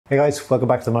Hey guys, welcome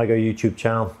back to the MyGo YouTube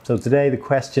channel. So today the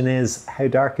question is, how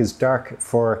dark is dark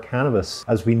for cannabis?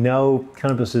 As we know,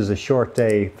 cannabis is a short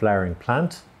day flowering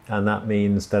plant, and that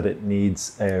means that it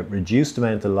needs a reduced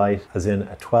amount of light, as in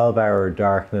a 12-hour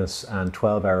darkness and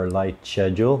 12-hour light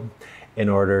schedule, in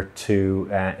order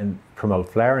to promote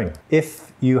flowering.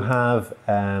 If you have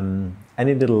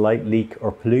any little light leak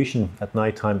or pollution at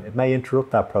nighttime, it may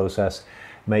interrupt that process,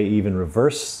 may even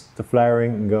reverse the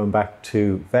flowering and going back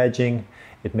to vegging.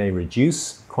 It may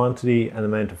reduce quantity and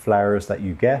amount of flowers that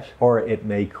you get, or it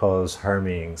may cause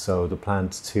herming, so the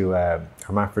plant to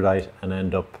hermaphrodite and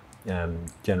end up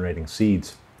generating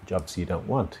seeds, which obviously you don't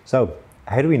want. So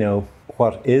how do we know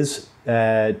what is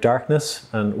darkness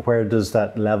and where does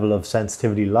that level of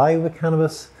sensitivity lie with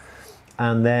cannabis?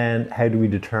 And then how do we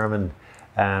determine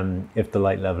if the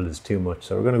light level is too much?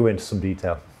 So we're going to go into some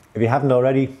detail. If you haven't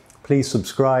already, please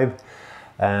subscribe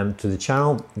to the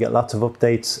channel. You get lots of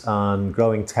updates on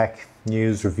growing tech,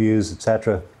 news, reviews,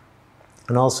 etc.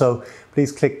 And also,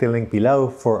 please click the link below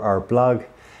for our blog.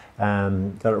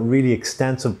 Got a really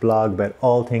extensive blog about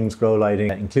all things grow lighting,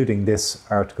 including this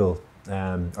article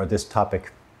or this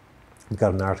topic. We've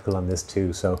got an article on this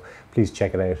too, so please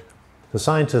check it out. The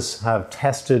scientists have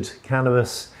tested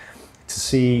cannabis to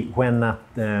see when that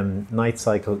night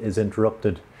cycle is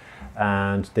interrupted,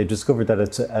 and they discovered that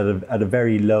it's at a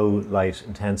very low light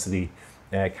intensity,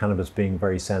 cannabis being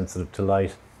very sensitive to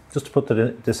light. Just to put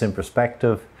this in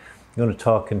perspective, I'm going to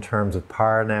talk in terms of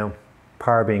PAR now.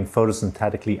 PAR being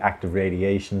photosynthetically active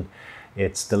radiation.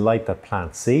 It's the light that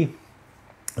plants see.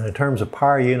 And in terms of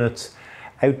PAR units,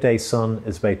 outday sun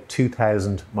is about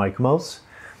 2000 micromoles.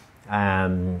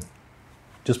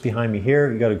 Just behind me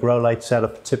here, you got a grow light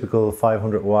setup. Typical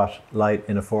 500 watt light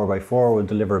in a 4x4 will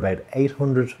deliver about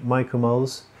 800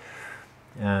 micromoles.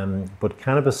 But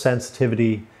cannabis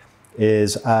sensitivity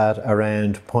is at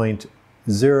around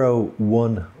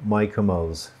 0.01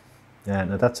 micromoles.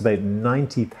 Now that's about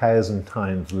 90,000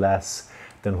 times less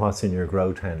than what's in your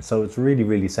grow tent. So it's really,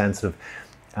 really sensitive.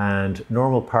 And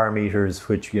normal PAR meters,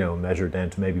 which measure down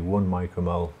to maybe 1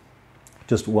 micromole,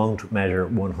 just won't measure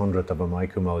 1/100th of a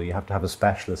micromole. You have to have a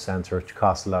specialist sensor, which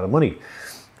costs a lot of money.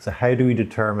 So how do we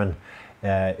determine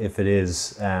if it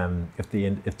is, if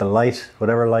the light,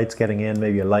 whatever light's getting in,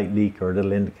 maybe a light leak or a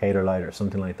little indicator light or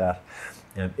something like that,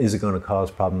 is it going to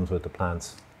cause problems with the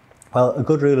plants? Well, a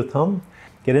good rule of thumb: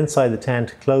 get inside the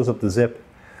tent, close up the zip,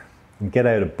 and get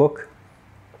out a book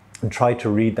and try to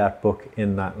read that book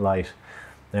in that light.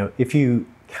 Now, if you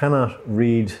cannot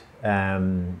read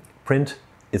print,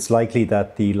 it's likely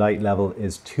that the light level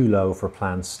is too low for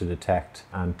plants to detect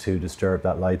and to disturb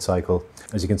that light cycle.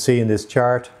 As you can see in this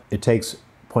chart, it takes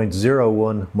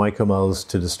 0.01 micromoles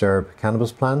to disturb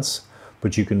cannabis plants,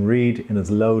 but you can read in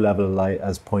as low level of light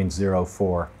as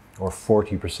 0.04, or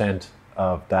 40%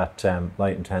 of that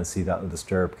light intensity that will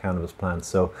disturb cannabis plants.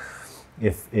 So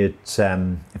if it's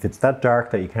that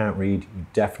dark that you can't read, you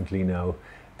definitely know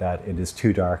that it is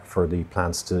too dark for the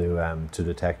plants to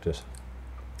detect it.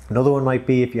 Another one might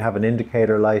be if you have an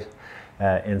indicator light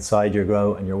inside your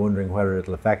grow and you're wondering whether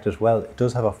it'll affect it. Well, it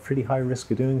does have a pretty high risk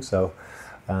of doing so.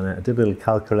 And I did a little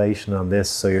calculation on this.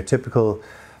 So your typical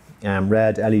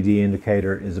red LED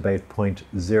indicator is about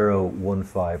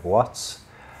 0.015 watts.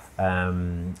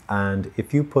 And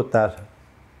if you put that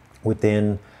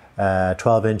within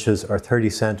 12 inches or 30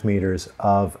 centimeters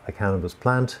of a cannabis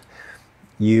plant,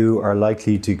 you are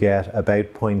likely to get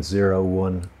about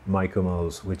 0.01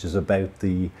 micromoles, which is about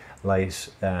the light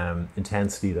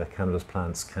intensity that cannabis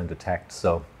plants can detect.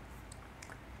 So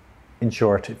in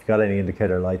short, if you've got any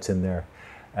indicator lights in there,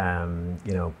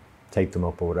 take them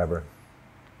up or whatever.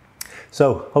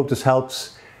 So hope this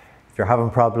helps. If you're having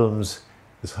problems,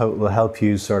 this will help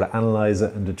you sort of analyze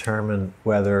it and determine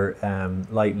whether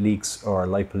light leaks or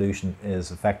light pollution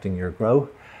is affecting your grow.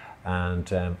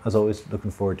 And as always,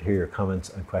 looking forward to hear your comments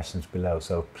and questions below.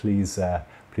 So please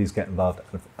get involved.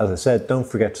 And as I said, don't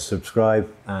forget to subscribe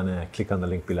and click on the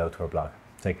link below to our blog.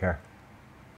 Take care.